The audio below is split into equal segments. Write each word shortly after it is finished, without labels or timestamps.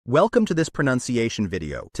Welcome to this pronunciation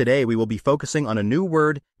video. Today we will be focusing on a new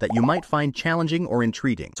word that you might find challenging or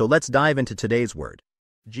intriguing. So let's dive into today's word.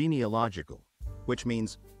 Genealogical, which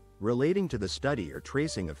means relating to the study or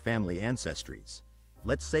tracing of family ancestries.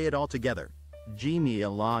 Let's say it all together.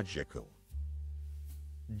 Genealogical.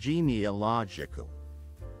 Genealogical.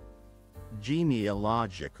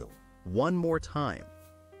 Genealogical. One more time.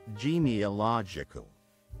 Genealogical.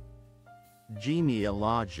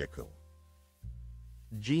 Genealogical.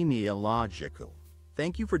 Genealogical.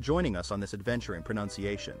 Thank you for joining us on this adventure in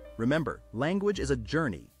pronunciation. Remember, language is a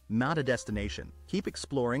journey, not a destination. Keep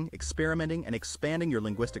exploring, experimenting, and expanding your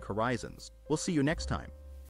linguistic horizons. We'll see you next time.